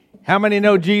How many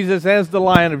know Jesus as the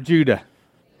Lion of Judah?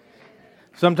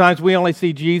 Sometimes we only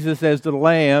see Jesus as the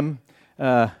Lamb,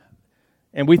 and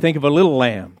we think of a little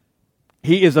lamb.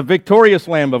 He is a victorious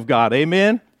Lamb of God.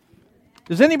 Amen?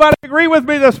 Does anybody agree with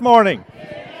me this morning?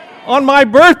 Amen. On my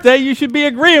birthday, you should be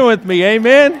agreeing with me.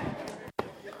 Amen?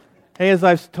 Hey, as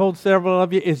I've told several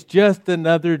of you, it's just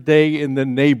another day in the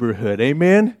neighborhood.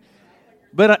 Amen?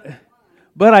 But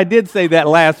I did say that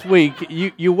last week.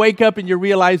 You wake up and you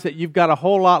realize that you've got a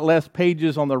whole lot less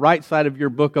pages on the right side of your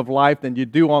book of life than you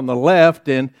do on the left,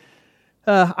 and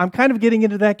I'm kind of getting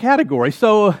into that category.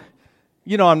 So,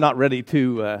 I'm not ready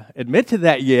to admit to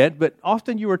that yet, but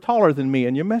Austin, you were taller than me,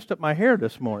 and you messed up my hair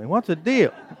this morning. What's the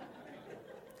deal?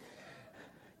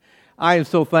 I am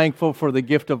so thankful for the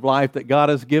gift of life that God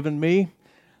has given me,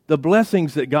 the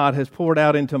blessings that God has poured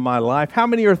out into my life. How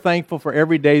many are thankful for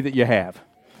every day that you have?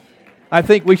 I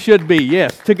think we should be,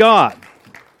 yes, to God.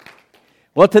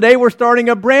 Well, today we're starting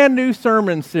a brand new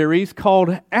sermon series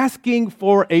called Asking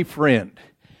for a Friend.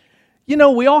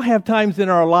 We all have times in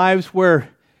our lives where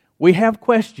we have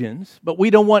questions, but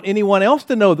we don't want anyone else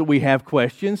to know that we have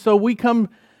questions, so we come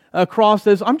across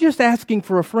as, I'm just asking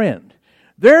for a friend.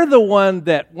 They're the one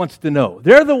that wants to know.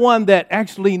 They're the one that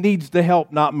actually needs the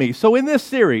help, not me. So in this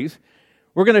series,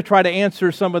 we're going to try to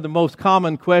answer some of the most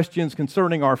common questions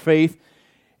concerning our faith.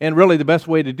 And really the best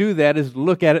way to do that is to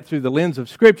look at it through the lens of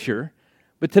Scripture.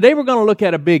 But today we're going to look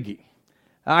at a biggie.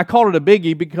 I call it a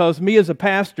biggie because me as a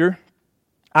pastor,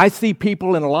 I see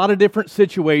people in a lot of different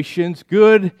situations,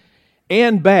 good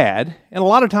and bad, and a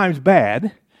lot of times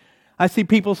bad. I see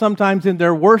people sometimes in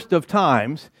their worst of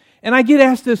times. And I get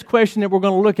asked this question that we're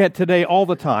going to look at today all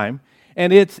the time.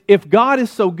 And it's, if God is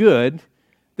so good,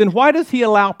 then why does He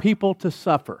allow people to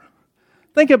suffer?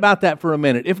 Think about that for a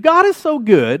minute. If God is so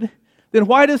good, then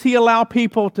why does He allow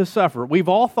people to suffer? We've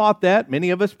all thought that. Many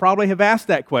of us probably have asked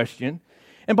that question.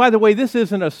 And by the way, this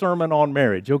isn't a sermon on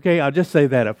marriage, okay? I'll just say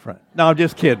that up front. No, I'm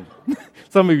just kidding.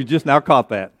 Some of you just now caught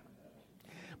that.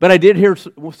 But I did hear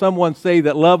someone say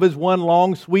that love is one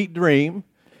long, sweet dream,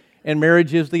 and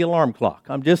marriage is the alarm clock.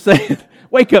 I'm just saying,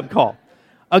 wake-up call.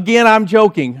 Again, I'm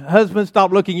joking. Husbands,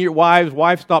 stop looking at your wives.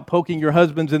 Wives, stop poking your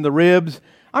husbands in the ribs.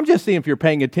 I'm just seeing if you're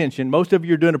paying attention. Most of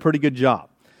you are doing a pretty good job.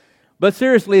 But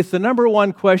seriously, it's the number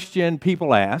one question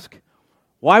people ask.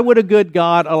 Why would a good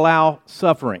God allow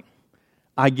suffering?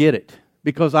 I get it,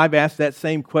 because I've asked that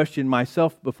same question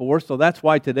myself before, so that's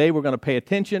why today we're going to pay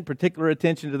particular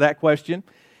attention to that question.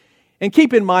 And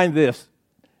keep in mind this,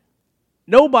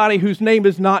 nobody whose name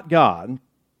is not God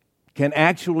can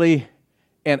actually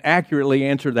and accurately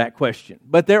answer that question.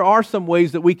 But there are some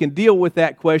ways that we can deal with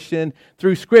that question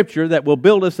through Scripture that will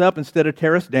build us up instead of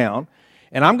tear us down.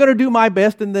 And I'm going to do my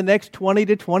best in the next 20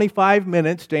 to 25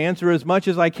 minutes to answer as much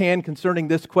as I can concerning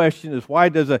this question, is why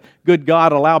does a good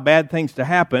God allow bad things to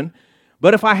happen?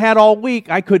 But if I had all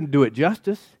week, I couldn't do it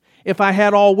justice. If I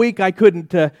had all week, I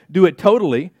couldn't do it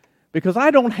totally, because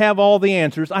I don't have all the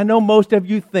answers. I know most of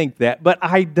you think that, but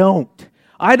I don't.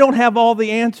 I don't have all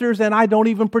the answers, and I don't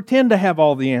even pretend to have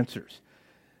all the answers.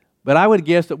 But I would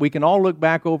guess that we can all look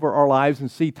back over our lives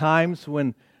and see times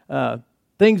when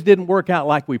things didn't work out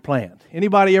like we planned.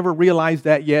 Anybody ever realized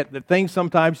that yet? That things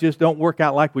sometimes just don't work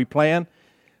out like we plan?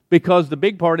 Because the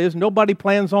big part is nobody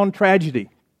plans on tragedy.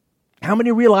 How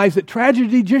many realize that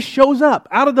tragedy just shows up?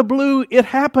 Out of the blue, it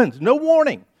happens. No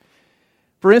warning.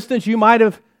 For instance, you might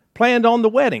have planned on the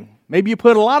wedding. Maybe you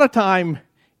put a lot of time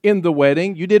in the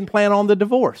wedding. You didn't plan on the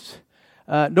divorce.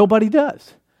 Nobody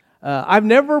does. I've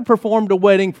never performed a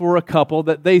wedding for a couple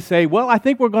that they say, well, I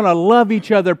think we're going to love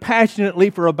each other passionately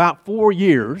for about 4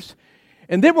 years,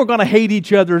 and then we're going to hate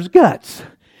each other's guts.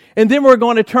 And then we're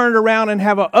going to turn around and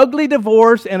have an ugly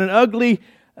divorce and an ugly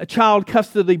child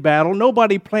custody battle.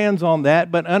 Nobody plans on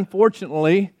that, but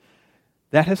unfortunately,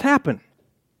 that has happened.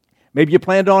 Maybe you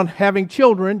planned on having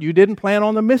children. You didn't plan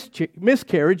on the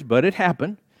miscarriage, but it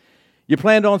happened. You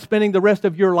planned on spending the rest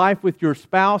of your life with your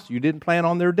spouse. You didn't plan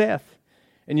on their death.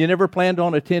 And you never planned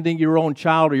on attending your own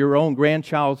child or your own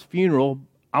grandchild's funeral.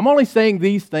 I'm only saying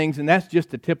these things, and that's just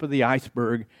the tip of the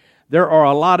iceberg. There are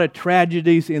a lot of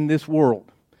tragedies in this world.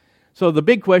 So the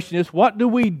big question is, what do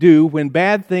we do when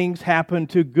bad things happen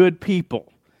to good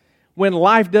people? When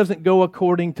life doesn't go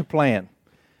according to plan?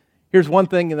 Here's one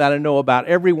thing that I know about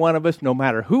every one of us, no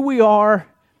matter who we are,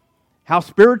 how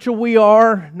spiritual we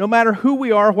are, no matter who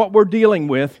we are, what we're dealing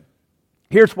with.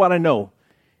 Here's what I know.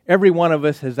 Every one of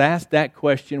us has asked that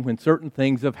question when certain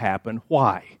things have happened.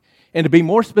 Why? And to be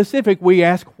more specific, we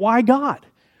ask, why God?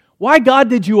 Why, God,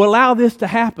 did you allow this to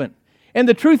happen? And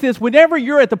the truth is, whenever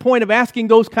you're at the point of asking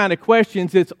those kind of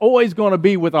questions, it's always going to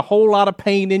be with a whole lot of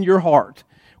pain in your heart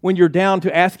when you're down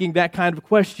to asking that kind of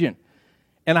question.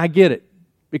 And I get it,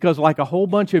 because like a whole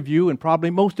bunch of you, and probably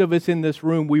most of us in this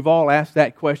room, we've all asked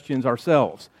that questions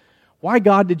ourselves. Why,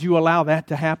 God, did you allow that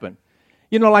to happen?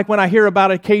 You know, like when I hear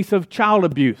about a case of child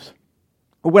abuse,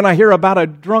 or when I hear about a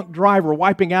drunk driver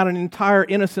wiping out an entire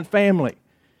innocent family.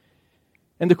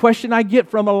 And the question I get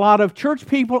from a lot of church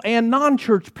people and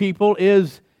non-church people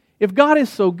is, if God is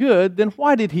so good, then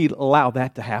why did He allow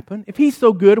that to happen? If He's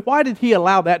so good, why did He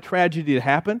allow that tragedy to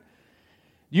happen?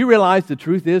 Do you realize the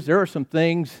truth is there are some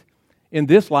things in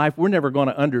this life we're never going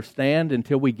to understand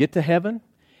until we get to heaven?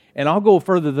 And I'll go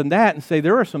further than that and say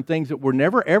there are some things that we're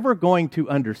never ever going to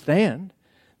understand,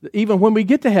 even when we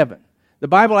get to heaven. The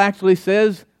Bible actually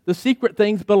says the secret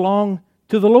things belong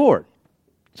to the Lord.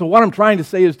 So what I'm trying to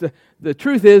say is the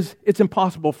truth is it's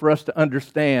impossible for us to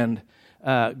understand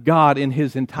God in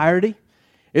His entirety.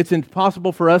 It's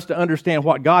impossible for us to understand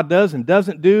what God does and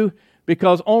doesn't do,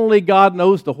 because only God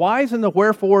knows the whys and the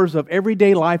wherefores of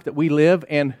everyday life that we live.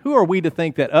 And who are we to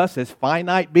think that us as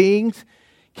finite beings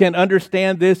can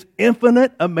understand this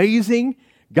infinite, amazing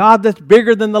God that's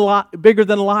bigger than life, bigger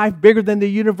than the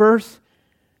universe?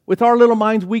 With our little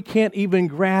minds, we can't even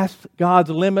grasp God's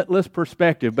limitless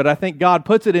perspective. But I think God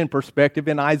puts it in perspective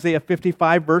in Isaiah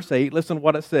 55, verse 8. Listen to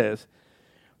what it says.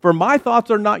 For my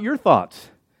thoughts are not your thoughts,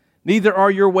 neither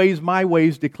are your ways my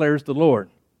ways, declares the Lord.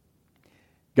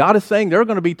 God is saying there are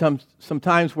going to be some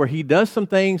times where He does some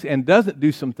things and doesn't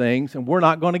do some things, and we're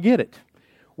not going to get it.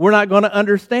 We're not going to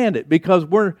understand it because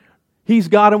He's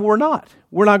God and we're not.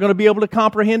 We're not going to be able to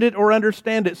comprehend it or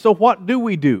understand it. So what do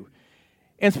we do?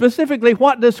 And specifically,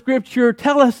 what does Scripture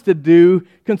tell us to do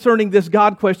concerning this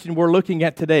God question we're looking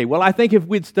at today? Well, I think if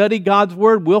we'd study God's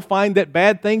Word, we'll find that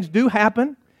bad things do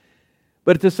happen,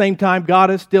 but at the same time, God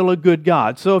is still a good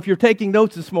God. So if you're taking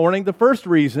notes this morning, the first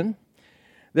reason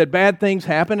that bad things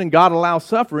happen and God allows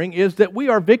suffering is that we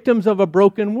are victims of a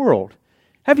broken world.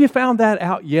 Have you found that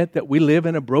out yet, that we live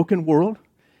in a broken world?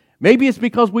 Maybe it's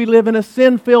because we live in a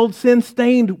sin-filled,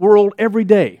 sin-stained world every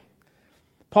day.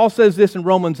 Paul says this in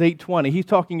Romans 8:20. He's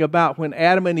talking about when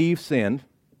Adam and Eve sinned.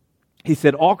 He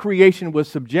said, all creation was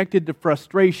subjected to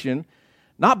frustration,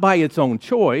 not by its own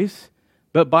choice,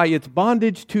 but by its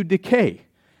bondage to decay.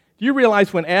 Do you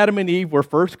realize when Adam and Eve were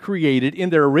first created in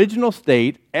their original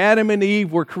state, Adam and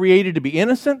Eve were created to be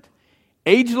innocent,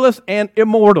 ageless, and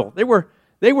immortal.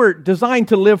 They were designed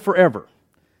to live forever.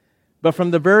 But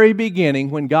from the very beginning,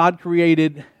 when God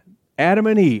created Adam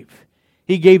and Eve,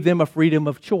 He gave them a freedom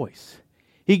of choice.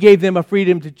 He gave them a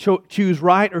freedom to choose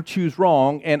right or choose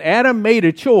wrong. And Adam made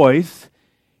a choice,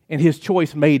 and his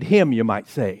choice made him, you might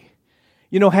say.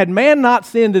 You know, had man not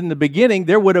sinned in the beginning,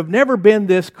 there would have never been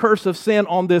this curse of sin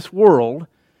on this world.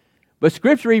 But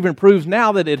Scripture even proves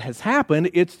now that it has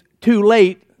happened. It's too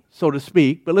late, so to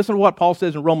speak. But listen to what Paul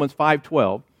says in Romans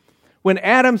 5:12. When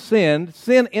Adam sinned,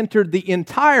 sin entered the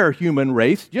entire human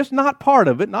race, just not part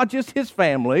of it, not just his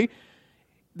family.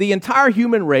 The entire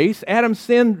human race. Adam's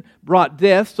sin brought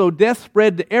death, so death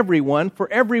spread to everyone,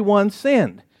 for everyone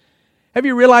sinned. Have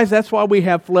you realized that's why we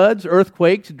have floods,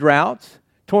 earthquakes, droughts,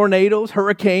 tornadoes,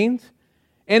 hurricanes?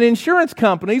 And insurance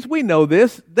companies, we know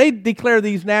this, they declare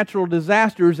these natural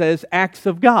disasters as acts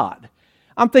of God.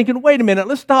 I'm thinking, wait a minute,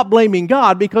 let's stop blaming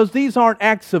God, because these aren't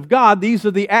acts of God. These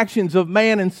are the actions of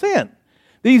man and sin.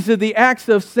 These are the acts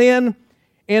of sin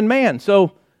in man.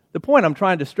 So the point I'm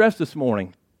trying to stress this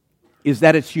morning is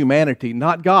that it's humanity,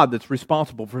 not God, that's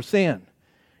responsible for sin.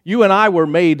 You and I were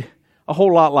made a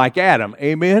whole lot like Adam,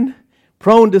 amen?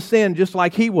 Prone to sin just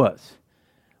like he was.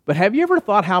 But have you ever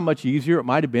thought how much easier it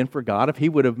might have been for God if He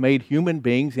would have made human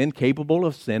beings incapable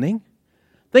of sinning?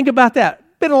 Think about that.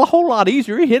 Been a whole lot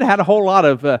easier. He'd had a whole lot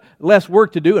of less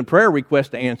work to do and prayer requests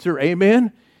to answer,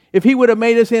 amen? If He would have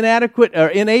made us inadequate or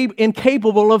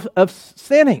incapable of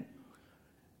sinning.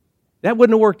 That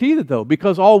wouldn't have worked either, though,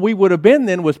 because all we would have been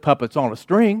then was puppets on a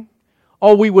string.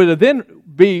 All we would have then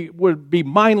would be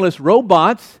mindless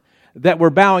robots that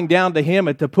were bowing down to Him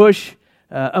at the push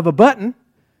of a button.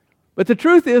 But the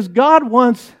truth is, God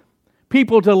wants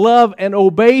people to love and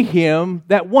obey Him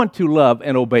that want to love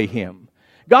and obey Him.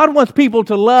 God wants people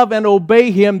to love and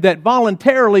obey Him that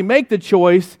voluntarily make the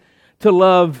choice to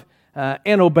love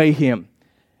and obey Him.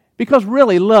 Because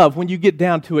really, love, when you get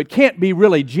down to it, can't be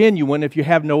really genuine if you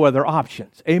have no other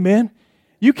options. Amen?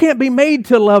 You can't be made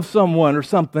to love someone or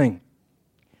something.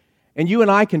 And you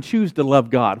and I can choose to love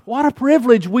God. What a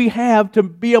privilege we have to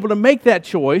be able to make that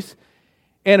choice.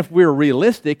 And if we're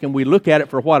realistic and we look at it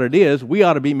for what it is, we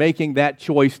ought to be making that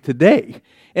choice today.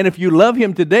 And if you love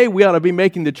Him today, we ought to be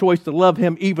making the choice to love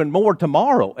Him even more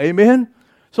tomorrow. Amen?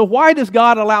 So why does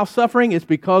God allow suffering? It's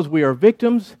because we are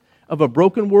victims of a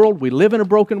broken world. We live in a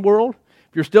broken world.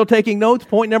 If you're still taking notes,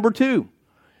 point number 2.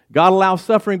 God allows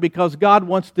suffering because God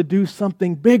wants to do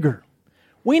something bigger.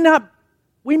 We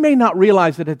may not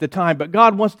realize it at the time, but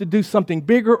God wants to do something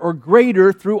bigger or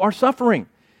greater through our suffering.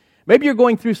 Maybe you're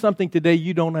going through something today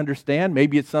you don't understand.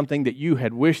 Maybe it's something that you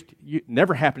had wished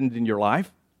never happened in your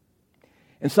life,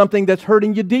 and something that's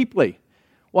hurting you deeply.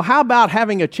 Well, how about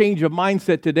having a change of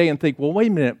mindset today and think, well, wait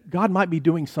a minute, God might be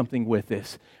doing something with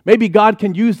this. Maybe God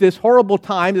can use this horrible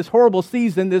time, this horrible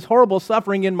season, this horrible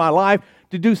suffering in my life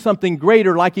to do something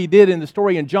greater, like He did in the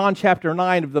story in John chapter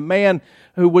 9 of the man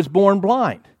who was born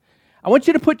blind. I want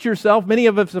you to put yourself, many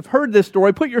of us have heard this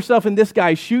story, put yourself in this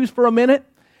guy's shoes for a minute.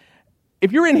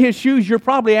 If you're in his shoes, you're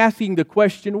probably asking the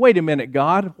question, wait a minute,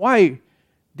 God, why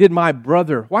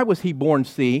was he born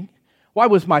seeing? Why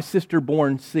was my sister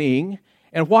born seeing?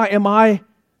 And why am I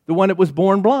the one that was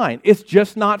born blind? It's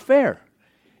just not fair.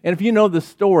 And if you know the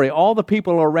story, all the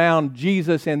people around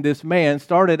Jesus and this man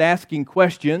started asking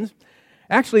questions.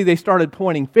 Actually, they started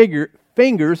pointing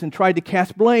fingers and tried to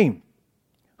cast blame.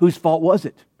 Whose fault was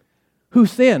it? Who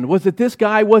sinned? Was it this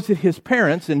guy? Was it his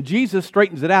parents? And Jesus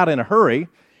straightens it out in a hurry.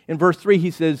 In verse 3,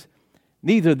 He says,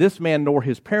 neither this man nor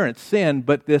his parents sinned,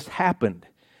 but this happened.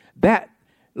 That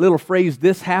little phrase,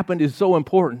 this happened, is so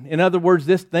important. In other words,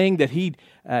 this thing that he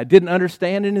didn't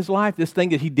understand in his life, this thing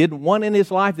that he didn't want in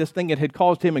his life, this thing that had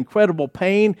caused him incredible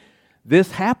pain,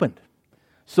 this happened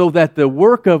so that the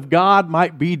work of God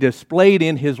might be displayed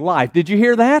in his life. Did you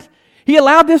hear that? He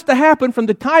allowed this to happen from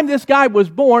the time this guy was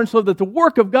born so that the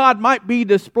work of God might be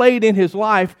displayed in his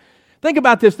life. Think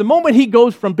about this. The moment he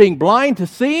goes from being blind to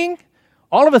seeing,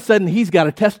 all of a sudden he's got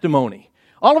a testimony.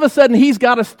 All of a sudden he's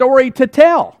got a story to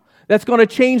tell that's going to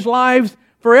change lives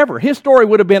forever. His story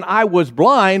would have been, I was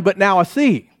blind, but now I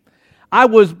see. I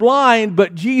was blind,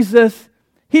 but Jesus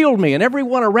healed me. And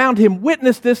everyone around him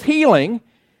witnessed this healing.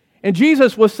 And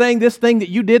Jesus was saying, this thing that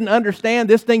you didn't understand,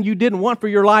 this thing you didn't want for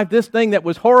your life, this thing that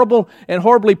was horrible and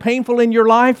horribly painful in your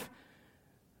life,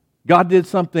 God did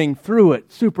something through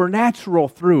it, supernatural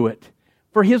through it,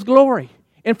 for His glory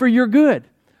and for your good.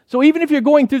 So even if you're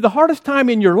going through the hardest time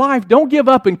in your life, don't give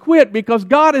up and quit, because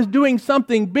God is doing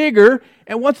something bigger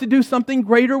and wants to do something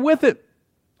greater with it.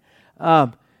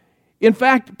 In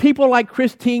fact, people like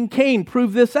Christine Caine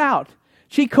prove this out.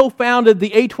 She co-founded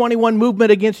the A21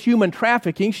 movement against human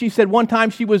trafficking. She said one time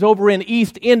she was over in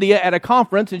East India at a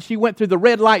conference, and she went through the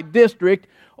red light district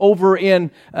over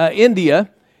in India.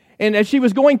 And as she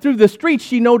was going through the streets,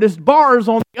 she noticed bars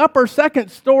on the upper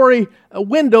second story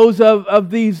windows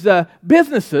of these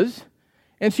businesses.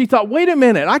 And she thought, wait a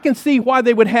minute, I can see why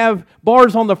they would have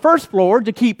bars on the first floor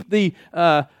to keep the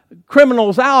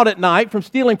criminals out at night from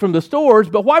stealing from the stores,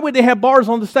 but why would they have bars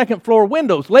on the second floor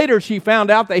windows? Later she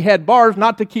found out they had bars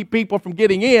not to keep people from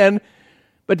getting in,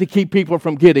 but to keep people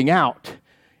from getting out.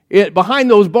 Behind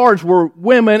those bars were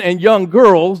women and young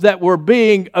girls that were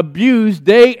being abused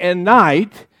day and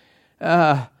night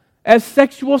as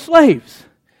sexual slaves.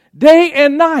 Day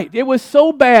and night. It was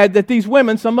so bad that these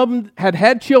women, some of them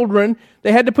had children,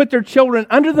 they had to put their children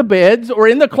under the beds or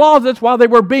in the closets while they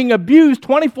were being abused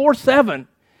 24/7.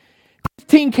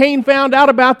 Christine Caine found out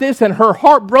about this and her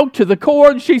heart broke to the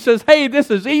core. She says, hey, this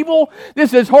is evil.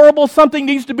 This is horrible. Something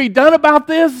needs to be done about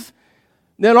this.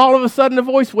 Then all of a sudden a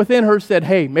voice within her said,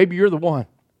 hey, maybe you're the one.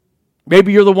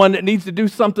 Maybe you're the one that needs to do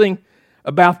something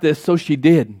about this. So she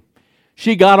did.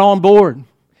 She got on board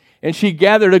and she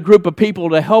gathered a group of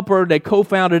people to help her. They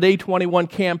co-founded A21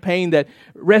 campaign that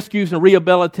rescues and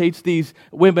rehabilitates these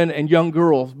women and young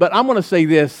girls. But I'm going to say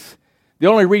this. The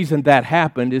only reason that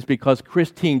happened is because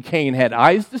Christine Caine had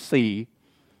eyes to see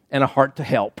and a heart to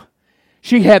help.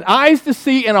 She had eyes to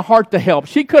see and a heart to help.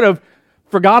 She could have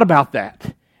forgot about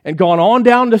that and gone on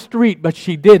down the street, but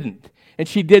she didn't. And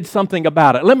she did something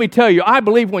about it. Let me tell you, I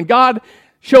believe when God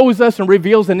shows us and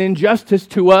reveals an injustice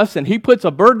to us and He puts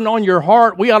a burden on your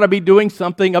heart, we ought to be doing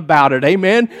something about it.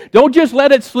 Amen? Don't just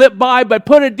let it slip by, but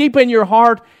put it deep in your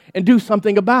heart and do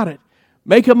something about it.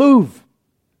 Make a move.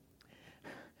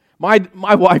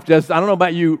 My wife does, I don't know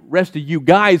about you, rest of you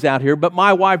guys out here, but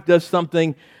my wife does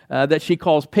something that she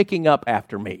calls picking up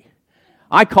after me.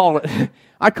 I call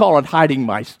it hiding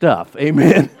my stuff.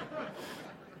 Amen.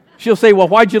 She'll say, well,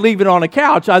 why'd you leave it on a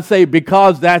couch? I'd say,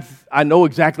 because I know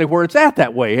exactly where it's at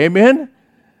that way. Amen.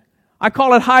 I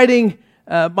call it hiding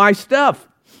my stuff.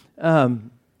 I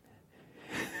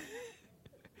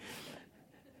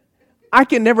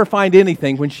can never find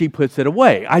anything when she puts it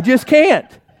away. I just can't.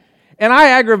 And I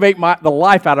aggravate the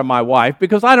life out of my wife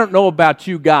because I don't know about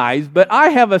you guys, but I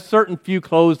have a certain few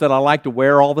clothes that I like to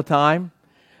wear all the time.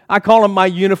 I call them my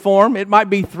uniform. It might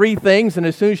be 3 things, and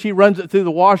as soon as she runs it through the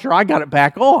washer, I got it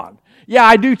back on. Yeah,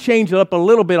 I do change it up a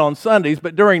little bit on Sundays,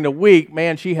 but during the week,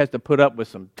 man, she has to put up with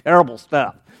some terrible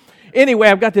stuff. Anyway,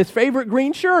 I've got this favorite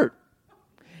green shirt.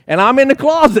 And I'm in the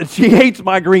closet. She hates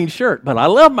my green shirt, but I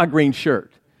love my green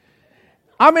shirt.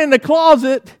 I'm in the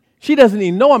closet. She doesn't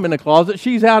even know I'm in the closet.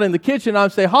 She's out in the kitchen. I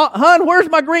say, "Hon, where's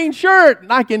my green shirt?"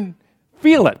 And I can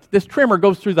feel it. This trimmer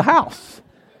goes through the house.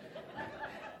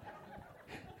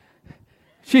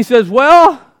 She says,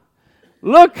 "Well,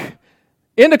 look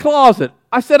in the closet."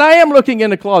 I said, "I am looking in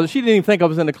the closet." She didn't even think I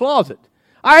was in the closet.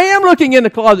 "I am looking in the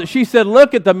closet." She said,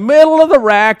 "Look at the middle of the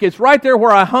rack. It's right there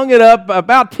where I hung it up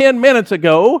about 10 minutes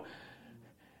ago."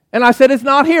 And I said, "It's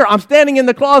not here. I'm standing in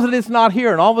the closet. It's not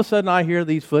here." And all of a sudden, I hear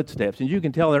these footsteps. And you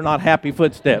can tell they're not happy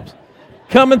footsteps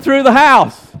coming through the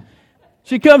house.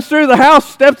 She comes through the house,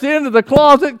 steps into the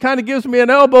closet, kind of gives me an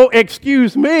elbow.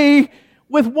 "Excuse me."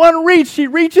 With one reach, she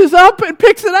reaches up and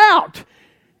picks it out.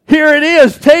 "Here it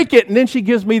is. Take it." And then she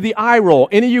gives me the eye roll.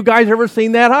 Any of you guys ever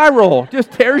seen that eye roll?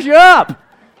 Just tears you up.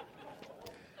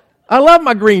 I love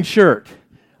my green shirt.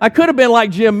 I could have been like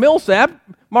Jim Millsap.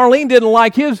 Marlene didn't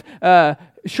like his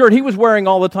shirt he was wearing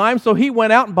all the time, so he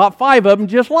went out and bought 5 of them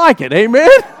just like it. Amen?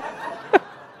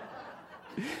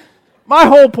 My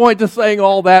whole point to saying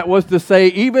all that was to say,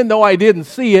 even though I didn't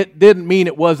see it, didn't mean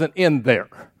it wasn't in there.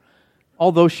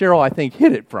 Although Cheryl, I think,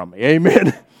 hid it from me.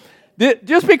 Amen?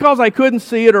 Just because I couldn't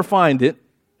see it or find it,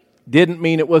 didn't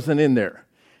mean it wasn't in there.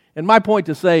 And my point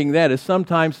to saying that is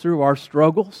sometimes through our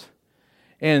struggles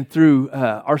and through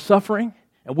our suffering,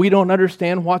 and we don't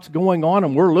understand what's going on,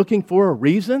 and we're looking for a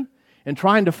reason and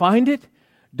trying to find it,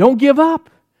 don't give up.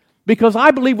 Because I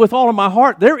believe with all of my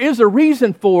heart there is a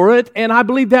reason for it, and I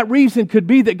believe that reason could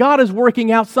be that God is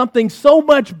working out something so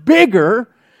much bigger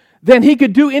than He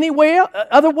could do any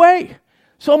other way.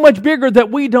 So much bigger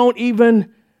that we don't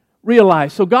even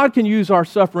realize. So God can use our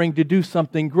suffering to do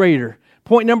something greater.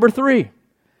 Point number 3,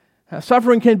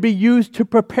 suffering can be used to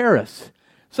prepare us.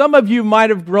 Some of you might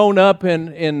have grown up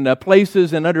in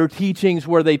places and under teachings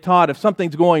where they taught if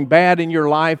something's going bad in your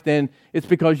life, then it's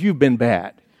because you've been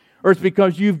bad. Or it's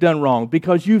because you've done wrong,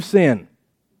 because you've sinned.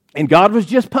 And God was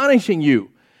just punishing you.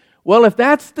 Well, if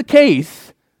that's the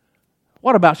case,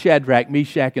 what about Shadrach,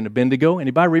 Meshach, and Abednego?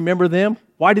 Anybody remember them?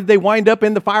 Why did they wind up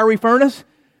in the fiery furnace?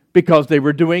 Because they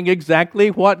were doing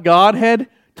exactly what God had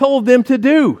told them to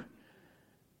do.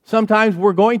 Sometimes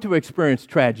we're going to experience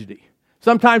tragedy.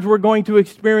 Sometimes we're going to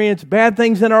experience bad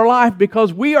things in our life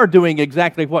because we are doing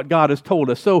exactly what God has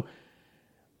told us. So,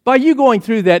 by you going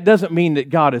through that doesn't mean that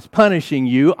God is punishing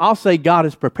you. I'll say God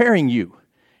is preparing you.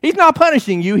 He's not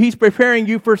punishing you. He's preparing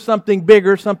you for something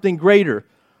bigger, something greater.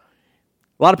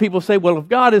 A lot of people say, well, if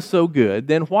God is so good,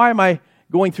 then why am I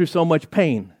going through so much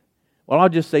pain? Well, I'll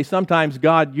just say sometimes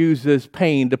God uses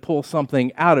pain to pull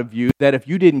something out of you that if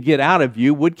you didn't get out of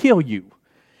you would kill you.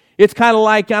 It's kind of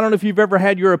like, I don't know if you've ever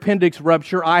had your appendix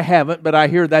rupture. I haven't, but I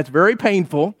hear that's very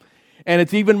painful. And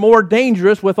it's even more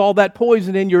dangerous with all that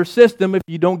poison in your system if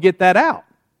you don't get that out.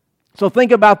 So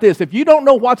think about this. If you don't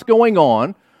know what's going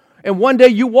on, and one day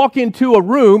you walk into a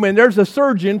room and there's a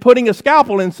surgeon putting a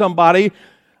scalpel in somebody,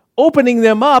 opening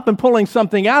them up and pulling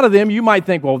something out of them, you might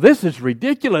think, well, this is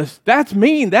ridiculous. That's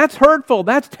mean. That's hurtful.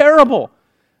 That's terrible.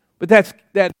 But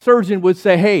that surgeon would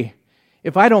say, hey,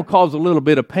 if I don't cause a little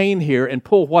bit of pain here and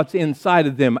pull what's inside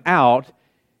of them out,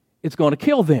 it's going to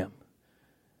kill them.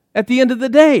 At the end of the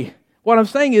day, what I'm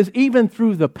saying is, even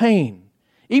through the pain,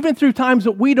 even through times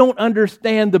that we don't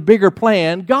understand the bigger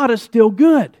plan, God is still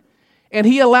good. And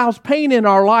He allows pain in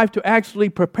our life to actually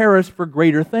prepare us for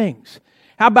greater things.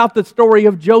 How about the story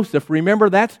of Joseph? Remember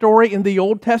that story in the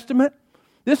Old Testament?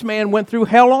 This man went through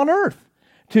hell on earth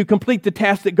to complete the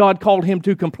task that God called him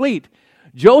to complete.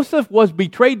 Joseph was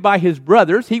betrayed by his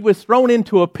brothers. He was thrown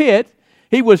into a pit.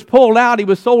 He was pulled out. He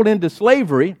was sold into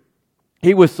slavery.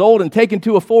 He was sold and taken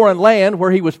to a foreign land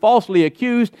where he was falsely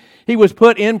accused. He was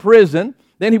put in prison.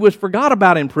 Then he was forgot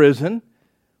about in prison.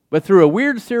 But through a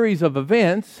weird series of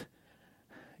events,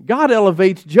 God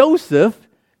elevates Joseph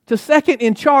to second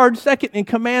in charge, second in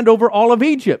command over all of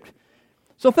Egypt.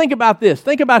 So think about this.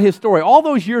 Think about his story. All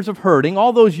those years of hurting,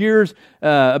 all those years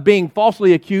of being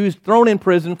falsely accused, thrown in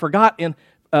prison, forgotten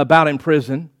about in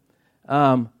prison,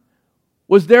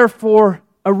 was there for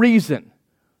a reason.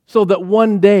 So that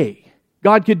one day,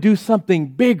 God could do something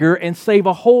bigger and save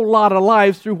a whole lot of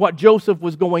lives through what Joseph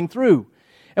was going through.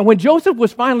 And when Joseph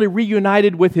was finally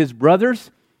reunited with his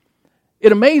brothers,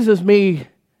 it amazes me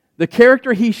the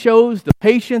character he shows, the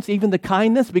patience, even the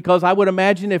kindness, because I would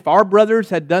imagine if our brothers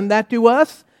had done that to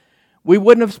us, we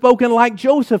wouldn't have spoken like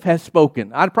Joseph has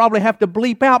spoken. I'd probably have to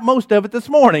bleep out most of it this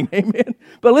morning. Amen.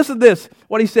 But listen to this,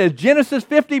 what he says, Genesis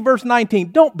 50, verse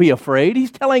 19, don't be afraid.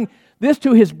 He's telling this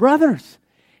to his brothers.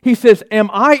 He says, am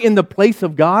I in the place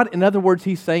of God? In other words,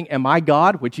 he's saying, am I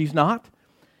God? Which he's not.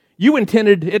 You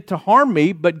intended it to harm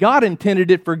me, but God intended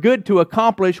it for good to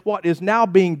accomplish what is now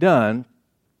being done,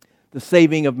 the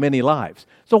saving of many lives.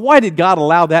 So why did God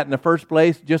allow that in the first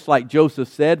place? Just like Joseph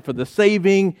said, for the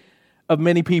saving of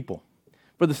many people,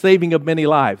 for the saving of many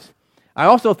lives. I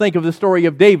also think of the story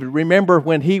of David. Remember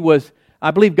when I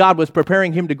believe God was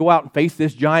preparing him to go out and face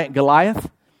this giant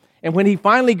Goliath? And when he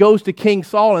finally goes to King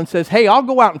Saul and says, hey, I'll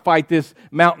go out and fight this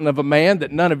mountain of a man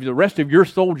that none of the rest of your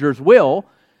soldiers will,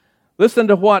 listen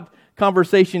to what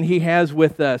conversation he has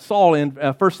with Saul in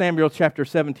 1 Samuel chapter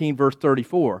 17, verse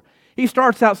 34. He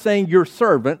starts out saying, your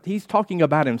servant, he's talking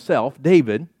about himself,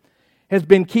 David, has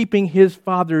been keeping his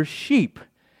father's sheep.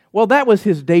 Well, that was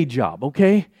his day job,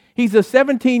 okay? He's a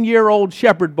 17-year-old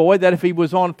shepherd boy that if he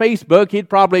was on Facebook, he'd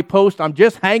probably post, I'm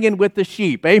just hanging with the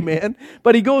sheep, amen?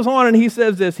 But he goes on and he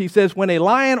says this, he says, when a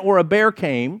lion or a bear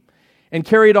came and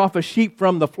carried off a sheep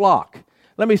from the flock.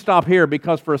 Let me stop here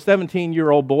because for a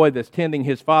 17-year-old boy that's tending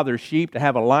his father's sheep, to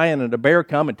have a lion and a bear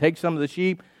come and take some of the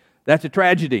sheep, that's a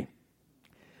tragedy.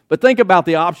 But think about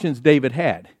the options David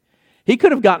had. He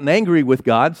could have gotten angry with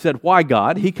God, said, why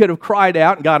God? He could have cried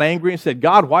out and got angry and said,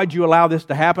 God, why'd you allow this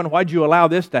to happen? Why'd you allow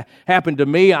this to happen to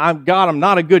me? I'm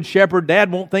not a good shepherd.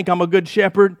 Dad won't think I'm a good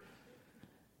shepherd.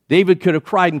 David could have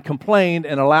cried and complained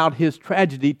and allowed his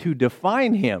tragedy to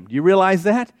define him. Do you realize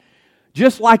that?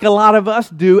 Just like a lot of us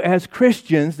do as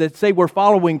Christians that say we're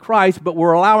following Christ, but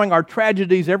we're allowing our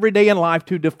tragedies every day in life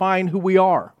to define who we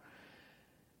are.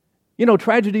 You know,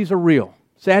 tragedies are real.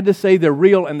 Sad to say, they're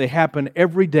real and they happen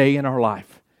every day in our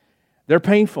life. They're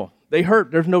painful. They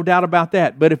hurt. There's no doubt about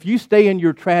that. But if you stay in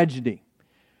your tragedy,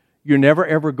 you're never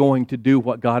ever going to do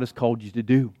what God has called you to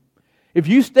do. If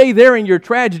you stay there in your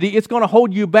tragedy, it's going to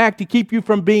hold you back to keep you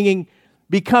from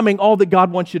becoming all that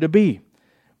God wants you to be.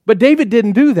 But David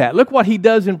didn't do that. Look what he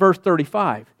does in verse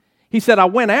 35. He said, I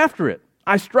went after it.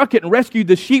 I struck it and rescued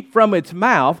the sheep from its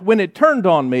mouth. When it turned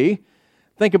on me,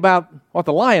 think about what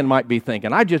the lion might be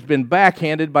thinking. I've just been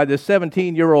backhanded by this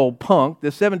 17-year-old punk,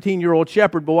 this 17-year-old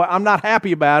shepherd boy. I'm not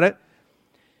happy about it.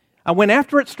 I went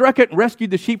after it, struck it, and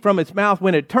rescued the sheep from its mouth.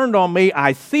 When it turned on me,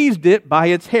 I seized it by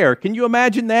its hair. Can you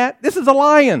imagine that? This is a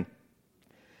lion.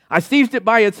 I seized it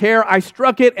by its hair, I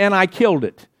struck it, and I killed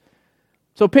it.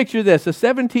 So picture this, a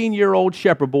 17-year-old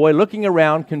shepherd boy looking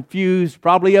around, confused,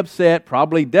 probably upset,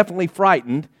 probably definitely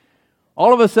frightened.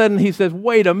 All of a sudden he says,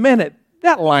 wait a minute,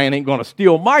 that lion ain't going to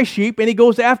steal my sheep, and he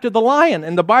goes after the lion.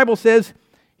 And the Bible says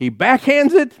he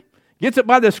backhands it, gets it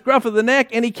by the scruff of the neck,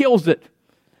 and he kills it.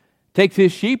 Takes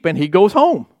his sheep, and he goes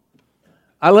home.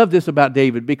 I love this about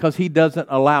David because he doesn't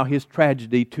allow his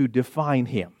tragedy to define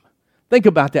him. Think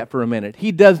about that for a minute.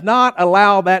 He does not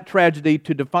allow that tragedy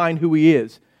to define who he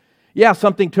is. Yeah,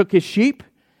 something took his sheep.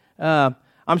 I'm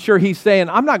sure he's saying,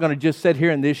 I'm not going to just sit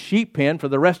here in this sheep pen for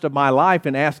the rest of my life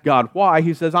and ask God why.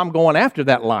 He says, I'm going after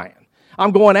that lion.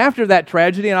 I'm going after that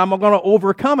tragedy, and I'm going to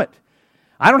overcome it.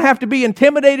 I don't have to be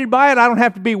intimidated by it. I don't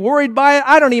have to be worried by it.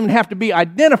 I don't even have to be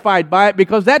identified by it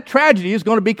because that tragedy is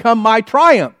going to become my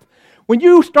triumph. When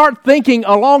you start thinking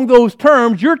along those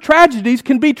terms, your tragedies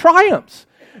can be triumphs.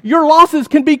 Your losses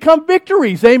can become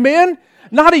victories. Amen?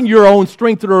 Not in your own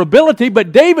strength or ability,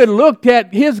 but David looked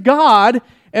at his God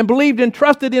and believed and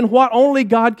trusted in what only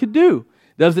God could do.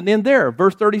 Doesn't end there.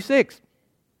 Verse 36.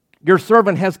 Your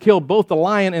servant has killed both the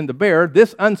lion and the bear.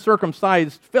 This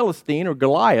uncircumcised Philistine or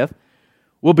Goliath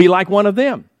will be like one of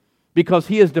them because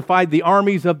he has defied the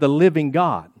armies of the living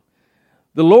God.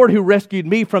 The Lord who rescued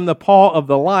me from the paw of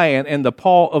the lion and the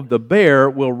paw of the bear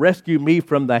will rescue me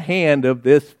from the hand of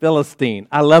this Philistine.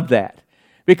 I love that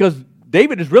because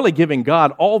David is really giving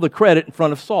God all the credit in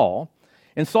front of Saul.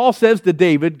 And Saul says to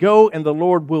David, go and the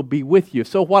Lord will be with you.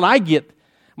 So what I get,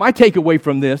 my takeaway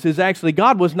from this is actually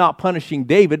God was not punishing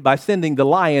David by sending the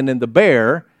lion and the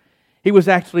bear. He was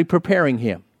actually preparing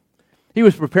him. He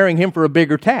was preparing him for a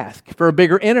bigger task, for a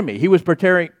bigger enemy. He was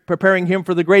preparing him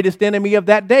for the greatest enemy of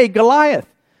that day, Goliath.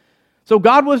 So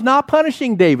God was not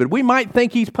punishing David. We might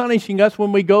think he's punishing us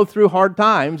when we go through hard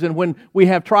times and when we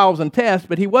have trials and tests,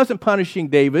 but he wasn't punishing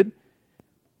David.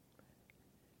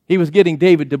 He was getting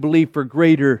David to believe for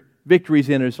greater victories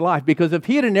in his life because if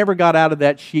he had never got out of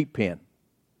that sheep pen,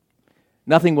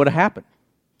 nothing would have happened.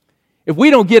 If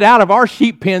we don't get out of our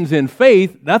sheep pens in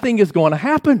faith, nothing is going to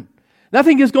happen.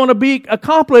 Nothing is going to be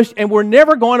accomplished, and we're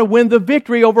never going to win the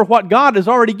victory over what God has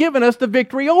already given us the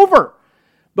victory over.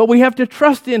 But we have to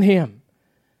trust in Him.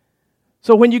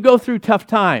 So when you go through tough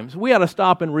times, we ought to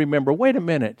stop and remember, wait a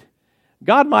minute.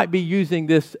 God might be using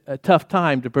this tough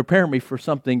time to prepare me for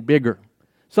something bigger,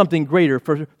 something greater,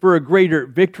 for a greater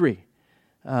victory,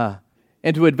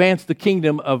 and to advance the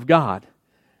kingdom of God.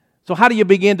 So how do you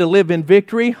begin to live in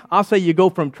victory? I'll say you go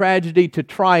from tragedy to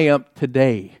triumph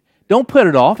today. Don't put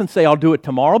it off and say, I'll do it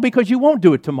tomorrow, because you won't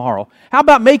do it tomorrow. How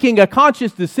about making a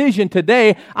conscious decision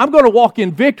today? I'm going to walk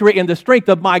in victory in the strength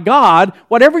of my God,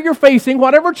 whatever you're facing,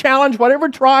 whatever challenge, whatever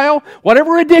trial,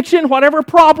 whatever addiction, whatever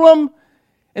problem,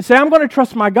 and say, I'm going to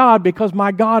trust my God because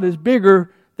my God is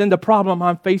bigger than the problem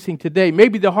I'm facing today.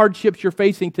 Maybe the hardships you're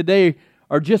facing today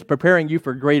are just preparing you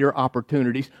for greater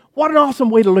opportunities. What an awesome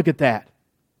way to look at that.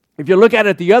 If you look at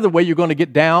it the other way, you're going to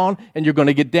get down, and you're going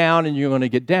to get down, and you're going to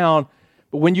get down.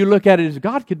 But when you look at it as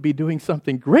God could be doing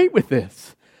something great with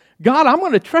this. God, I'm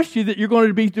going to trust you that you're going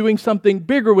to be doing something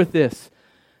bigger with this.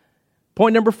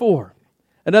 Point number 4.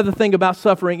 Another thing about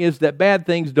suffering is that bad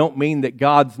things don't mean that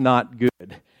God's not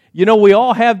good. You know, we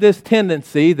all have this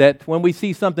tendency that when we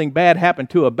see something bad happen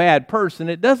to a bad person,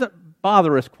 it doesn't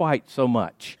bother us quite so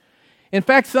much. In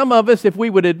fact, some of us, if we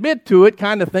would admit to it,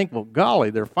 kind of think, well, golly,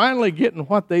 they're finally getting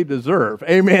what they deserve.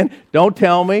 Amen. Don't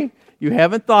tell me. You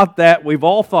haven't thought that. We've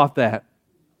all thought that.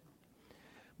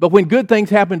 But when good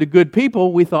things happen to good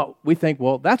people, we think,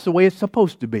 well, that's the way it's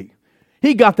supposed to be.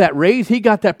 He got that raise, he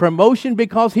got that promotion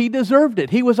because he deserved it.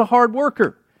 He was a hard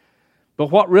worker. But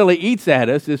what really eats at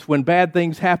us is when bad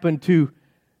things happen to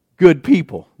good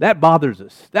people. That bothers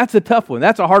us. That's a tough one.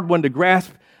 That's a hard one to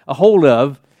grasp a hold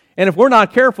of. And if we're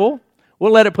not careful,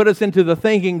 we'll let it put us into the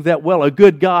thinking that, well, a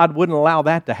good God wouldn't allow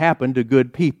that to happen to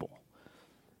good people.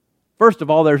 First of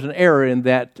all, there's an error in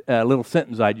that little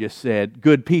sentence I just said,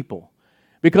 good people.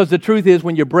 Because the truth is,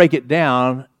 when you break it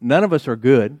down, none of us are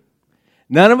good.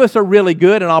 None of us are really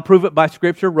good, and I'll prove it by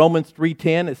Scripture. Romans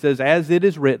 3:10, it says, as it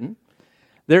is written,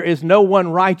 there is no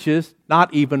one righteous,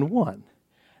 not even one.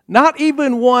 Not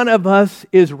even one of us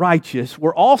is righteous.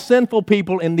 We're all sinful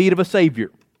people in need of a Savior.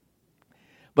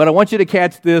 But I want you to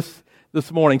catch this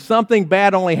morning. Something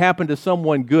bad only happened to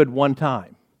someone good one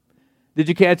time. Did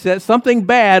you catch that? Something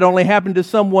bad only happened to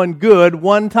someone good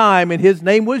one time, and his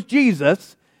name was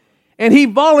Jesus. And he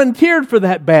volunteered for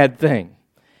that bad thing.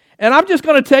 And I'm just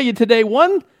going to tell you today,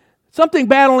 something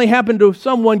bad only happened to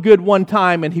someone good one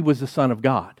time, and he was the Son of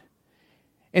God.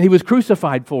 And he was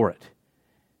crucified for it.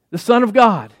 The Son of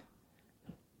God.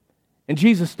 And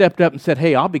Jesus stepped up and said,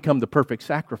 hey, I'll become the perfect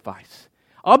sacrifice.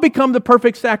 I'll become the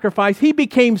perfect sacrifice. He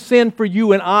became sin for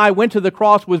you and I, went to the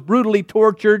cross, was brutally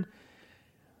tortured.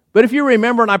 But if you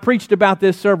remember, and I preached about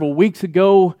this several weeks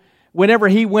ago, whenever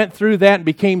he went through that and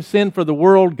became sin for the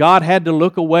world, God had to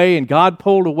look away, and God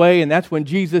pulled away, and that's when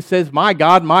Jesus says, my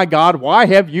God, why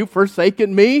have you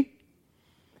forsaken me?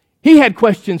 He had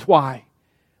questions why.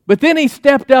 But then he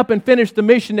stepped up and finished the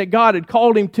mission that God had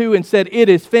called him to and said, it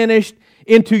is finished.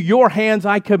 Into your hands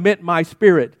I commit my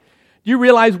spirit. Do you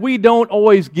realize we don't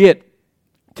always get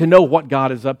to know what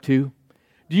God is up to?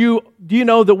 Do you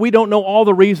know that we don't know all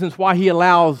the reasons why he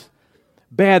allows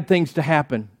bad things to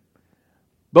happen?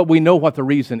 But we know what the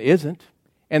reason isn't.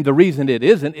 And the reason it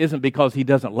isn't because he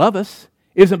doesn't love us,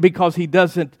 isn't because he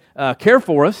doesn't care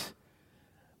for us.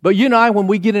 But you and I, when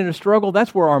we get in a struggle,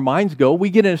 that's where our minds go. We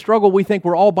get in a struggle, we think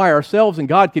we're all by ourselves and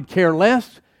God could care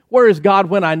less. Where is God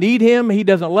when I need him? He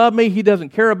doesn't love me. He doesn't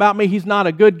care about me. He's not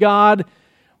a good God.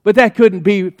 But that couldn't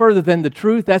be further than the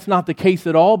truth. That's not the case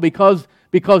at all because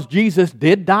Jesus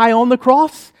did die on the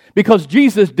cross, because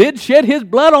Jesus did shed his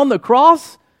blood on the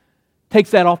cross,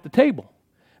 takes that off the table.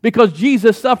 Because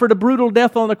Jesus suffered a brutal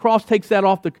death on the cross, takes that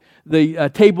off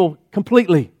the table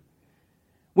completely.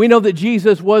 We know that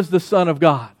Jesus was the Son of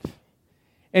God.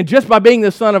 And just by being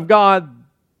the Son of God,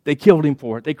 they killed him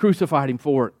for it. They crucified him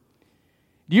for it.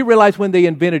 Do you realize when they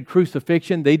invented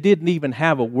crucifixion, they didn't even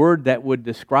have a word that would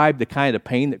describe the kind of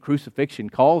pain that crucifixion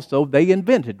caused, so they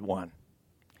invented one.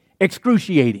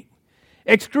 Excruciating.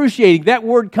 Excruciating. That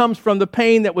word comes from the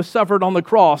pain that was suffered on the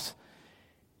cross.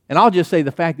 And I'll just say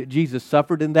the fact that Jesus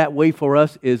suffered in that way for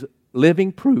us is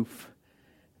living proof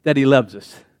that he loves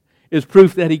us. Is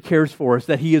proof that he cares for us,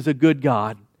 that he is a good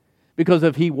God. Because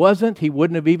if he wasn't, he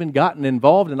wouldn't have even gotten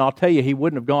involved. And I'll tell you, he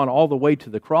wouldn't have gone all the way to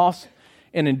the cross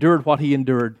and endured what he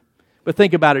endured. But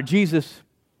think about it. Jesus,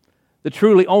 the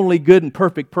truly only good and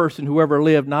perfect person who ever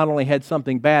lived, not only had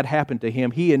something bad happen to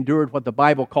him, he endured what the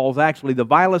Bible calls actually the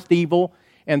vilest evil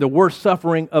and the worst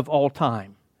suffering of all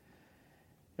time.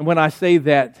 And when I say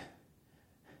that,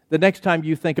 the next time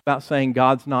you think about saying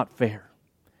God's not fair,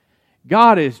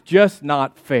 God is just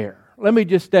not fair. Let me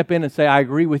just step in and say I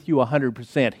agree with you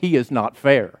 100%. He is not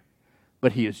fair,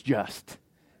 but he is just.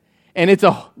 And it's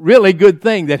a really good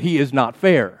thing that he is not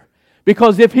fair.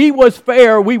 Because if he was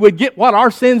fair, we would get what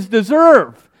our sins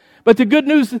deserve. But the good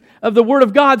news of the Word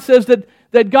of God says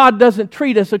that God doesn't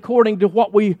treat us according to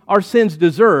what our sins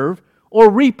deserve,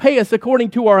 or repay us according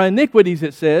to our iniquities,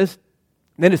 it says.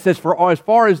 Then it says, for as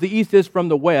far as the east is from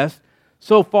the west,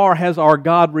 so far has our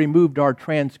God removed our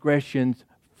transgressions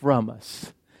from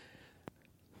us.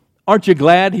 Aren't you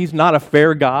glad He's not a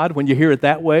fair God when you hear it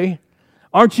that way?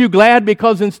 Aren't you glad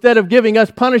because instead of giving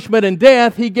us punishment and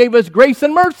death, He gave us grace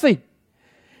and mercy?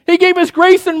 He gave us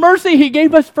grace and mercy. He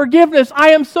gave us forgiveness. I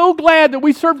am so glad that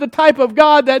we serve the type of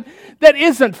God that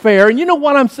isn't fair. And you know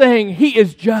what I'm saying? He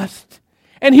is just.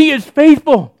 And He is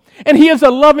faithful. And He is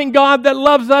a loving God that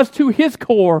loves us to His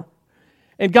core.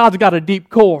 And God's got a deep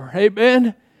core.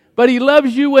 Amen? But He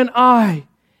loves you and I.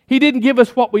 He didn't give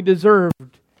us what we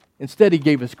deserved. Instead, He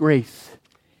gave us grace.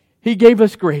 He gave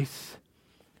us grace.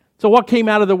 So what came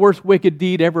out of the worst wicked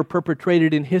deed ever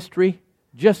perpetrated in history?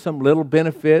 Just some little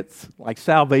benefits like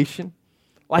salvation,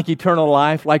 like eternal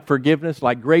life, like forgiveness,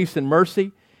 like grace and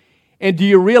mercy. And do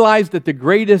you realize that the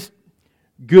greatest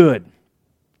good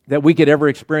that we could ever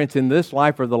experience in this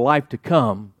life or the life to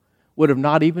come would have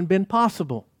not even been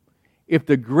possible if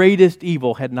the greatest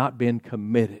evil had not been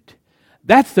committed?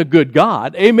 That's the good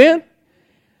God. Amen?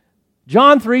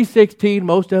 John 3:16,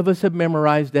 most of us have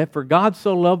memorized that. For God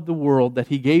so loved the world that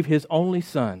He gave His only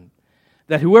Son,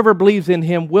 that whoever believes in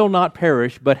Him will not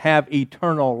perish, but have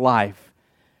eternal life.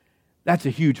 That's a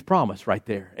huge promise right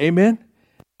there. Amen?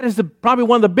 That is probably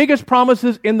one of the biggest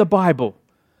promises in the Bible.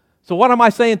 So what am I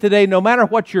saying today? No matter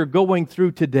what you're going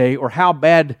through today or how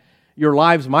bad your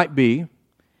lives might be,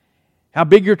 how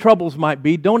big your troubles might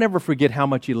be, don't ever forget how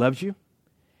much He loves you.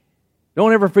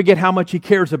 Don't ever forget how much He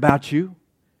cares about you.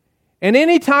 And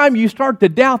anytime you start to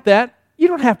doubt that, you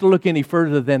don't have to look any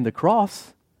further than the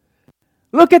cross.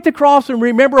 Look at the cross and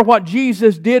remember what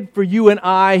Jesus did for you and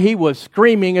I. He was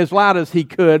screaming as loud as He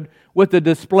could with the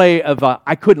display of,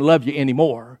 I couldn't love you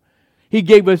anymore. He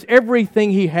gave us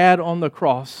everything He had on the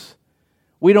cross.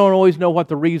 We don't always know what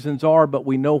the reasons are, but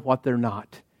we know what they're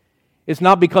not. It's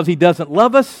not because He doesn't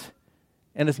love us,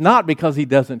 and it's not because He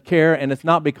doesn't care, and it's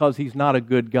not because He's not a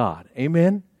good God.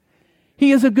 Amen?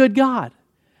 He is a good God.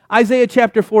 Isaiah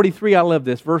chapter 43, I love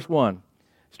this, verse 1.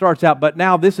 Starts out, but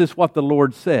now this is what the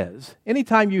Lord says.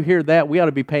 Anytime you hear that, we ought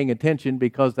to be paying attention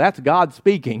because that's God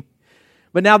speaking.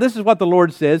 But now this is what the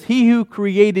Lord says. He who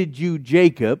created you,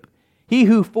 Jacob, He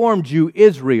who formed you,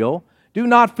 Israel, do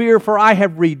not fear, for I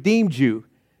have redeemed you.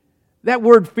 That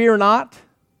word, fear not,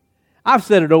 I've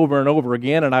said it over and over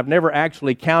again, and I've never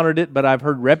actually counted it, but I've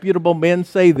heard reputable men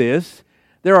say this.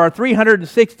 There are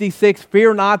 366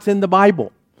 fear nots in the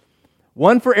Bible.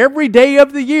 One for every day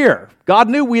of the year. God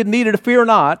knew we had needed a fear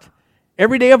not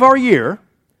every day of our year.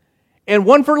 And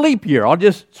one for leap year. I'll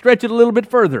just stretch it a little bit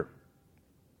further.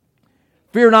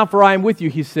 Fear not, for I am with you,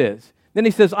 He says. Then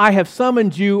He says, I have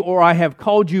summoned you, or I have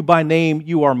called you by name,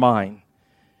 you are mine.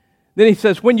 Then He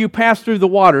says, when you pass through the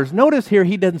waters. Notice here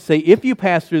He doesn't say if you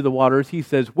pass through the waters. He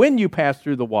says, when you pass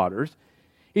through the waters.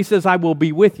 He says, I will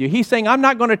be with you. He's saying, I'm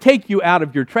not going to take you out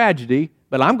of your tragedy,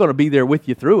 but I'm going to be there with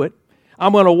you through it.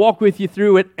 I'm going to walk with you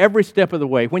through it every step of the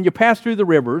way. When you pass through the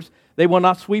rivers, they will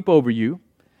not sweep over you.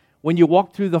 When you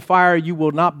walk through the fire, you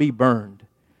will not be burned.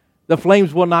 The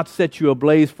flames will not set you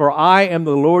ablaze, for I am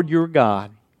the Lord your God,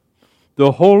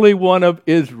 the Holy One of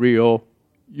Israel,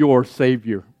 your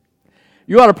Savior.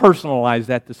 You ought to personalize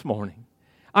that this morning.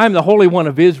 I am the Holy One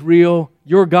of Israel,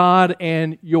 your God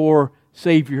and your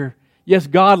Savior. Yes,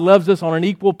 God loves us on an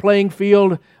equal playing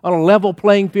field, on a level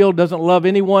playing field, doesn't love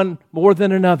anyone more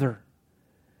than another.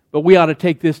 But we ought to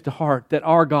take this to heart, that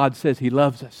our God says He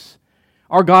loves us.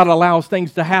 Our God allows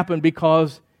things to happen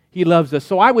because He loves us.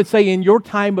 So I would say in your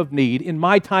time of need, in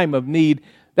my time of need,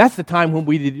 that's the time when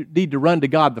we need to run to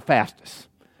God the fastest.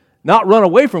 Not run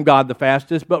away from God the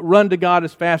fastest, but run to God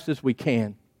as fast as we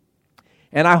can.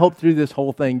 And I hope through this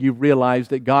whole thing you've realized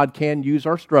that God can use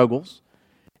our struggles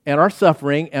and our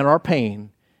suffering and our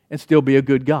pain and still be a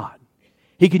good God.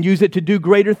 He can use it to do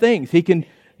greater things. He can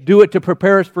do it to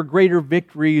prepare us for greater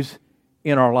victories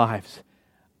in our lives.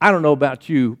 I don't know about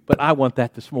you, but I want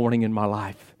that this morning in my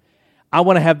life. I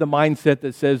want to have the mindset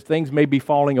that says things may be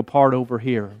falling apart over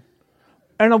here.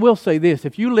 And I will say this,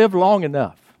 if you live long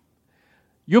enough,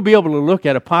 you'll be able to look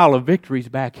at a pile of victories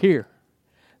back here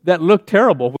that looked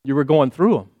terrible when you were going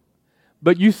through them.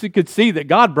 But you could see that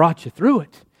God brought you through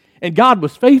it. And God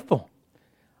was faithful.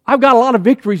 I've got a lot of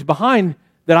victories behind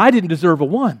that I didn't deserve a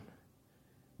one.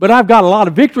 But I've got a lot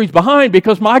of victories behind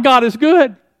because my God is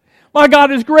good. My God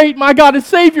is great. My God is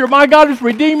Savior. My God is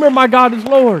Redeemer. My God is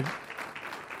Lord.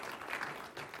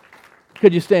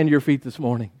 Could you stand to your feet this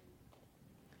morning?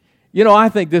 You know, I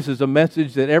think this is a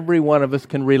message that every one of us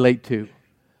can relate to.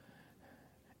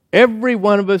 Every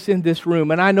one of us in this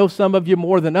room, and I know some of you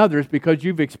more than others because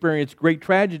you've experienced great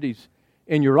tragedies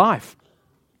in your life.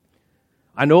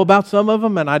 I know about some of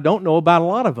them and I don't know about a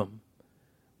lot of them.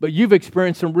 But you've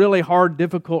experienced some really hard,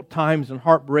 difficult times and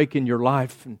heartbreak in your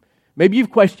life. And Maybe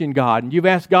you've questioned God and you've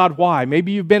asked God why.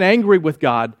 Maybe you've been angry with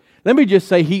God. Let me just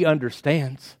say He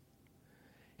understands.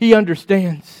 He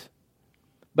understands.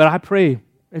 But I pray,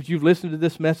 as you've listened to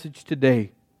this message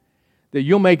today, that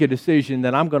you'll make a decision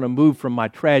that I'm going to move from my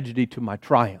tragedy to my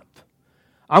triumph.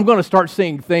 I'm going to start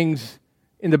seeing things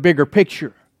in the bigger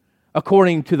picture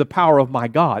according to the power of my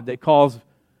God that calls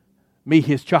me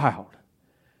His child,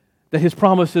 that His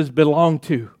promises belong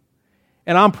to.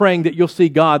 And I'm praying that you'll see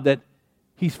God, that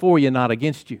He's for you, not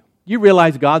against you. You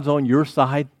realize God's on your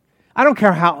side. I don't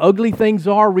care how ugly things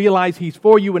are, realize He's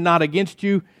for you and not against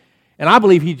you. And I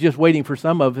believe He's just waiting for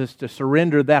some of us to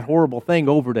surrender that horrible thing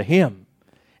over to Him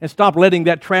and stop letting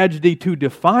that tragedy to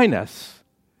define us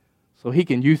so He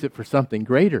can use it for something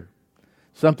greater,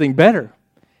 something better,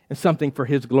 and something for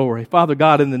His glory. Father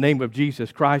God, in the name of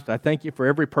Jesus Christ, I thank You for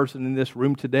every person in this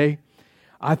room today.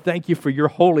 I thank You for Your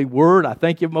holy word. I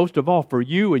thank You most of all for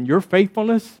You and Your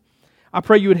faithfulness. I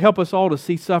pray You would help us all to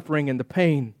see suffering and the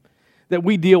pain that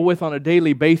we deal with on a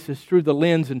daily basis through the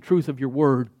lens and truth of Your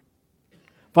word.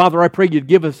 Father, I pray You'd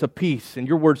give us a peace, and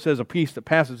Your word says a peace that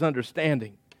passes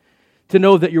understanding, to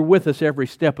know that You're with us every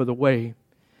step of the way.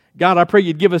 God, I pray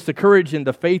You'd give us the courage and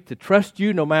the faith to trust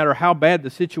You no matter how bad the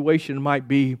situation might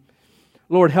be.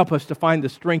 Lord, help us to find the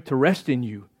strength to rest in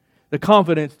You, the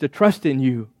confidence to trust in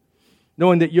You,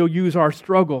 knowing that You'll use our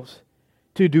struggles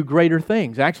to do greater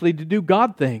things, actually to do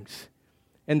God things,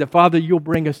 and that, Father, You'll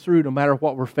bring us through no matter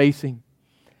what we're facing.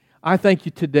 I thank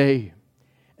You today,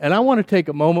 and I want to take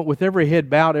a moment with every head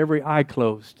bowed, every eye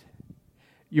closed.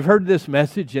 You've heard this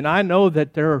message, and I know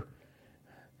that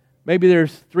maybe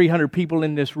there's 300 people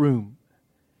in this room.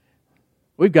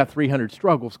 We've got 300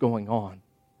 struggles going on.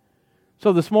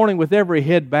 So this morning, with every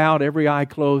head bowed, every eye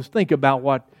closed, think about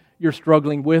what you're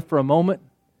struggling with for a moment.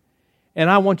 And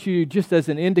I want you, just as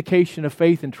an indication of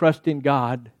faith and trust in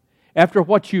God, after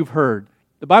what you've heard,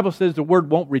 the Bible says the word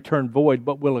won't return void,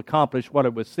 but will accomplish what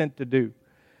it was sent to do.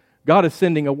 God is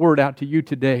sending a word out to you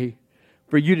today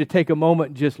for you to take a moment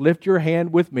and just lift your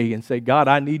hand with me and say, God,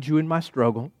 I need You in my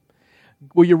struggle.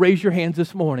 Will you raise your hands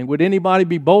this morning? Would anybody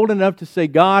be bold enough to say,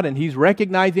 God, and he's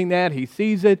recognizing that, he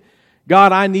sees it,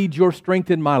 God, I need Your strength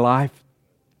in my life.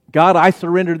 God, I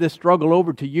surrender this struggle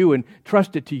over to You and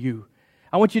trust it to You.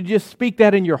 I want you to just speak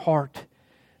that in your heart,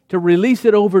 to release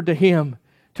it over to Him,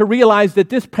 to realize that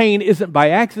this pain isn't by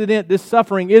accident, this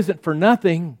suffering isn't for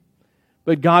nothing,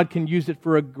 but God can use it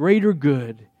for a greater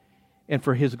good and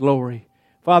for His glory.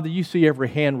 Father, You see every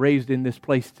hand raised in this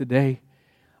place today.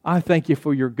 I thank You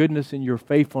for Your goodness and Your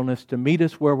faithfulness to meet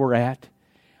us where we're at.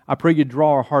 I pray You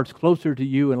draw our hearts closer to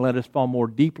You and let us fall more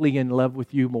deeply in love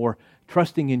with You, more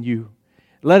trusting in You.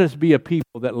 Let us be a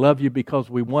people that love You because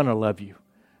we want to love You.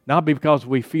 Not because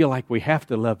we feel like we have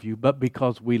to love You, but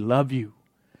because we love You.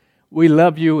 We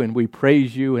love You and we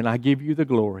praise You, and I give You the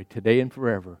glory today and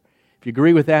forever. If you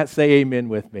agree with that, say amen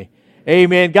with me.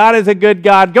 Amen. God is a good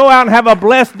God. Go out and have a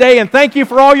blessed day, and thank you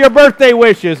for all your birthday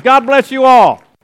wishes. God bless you all.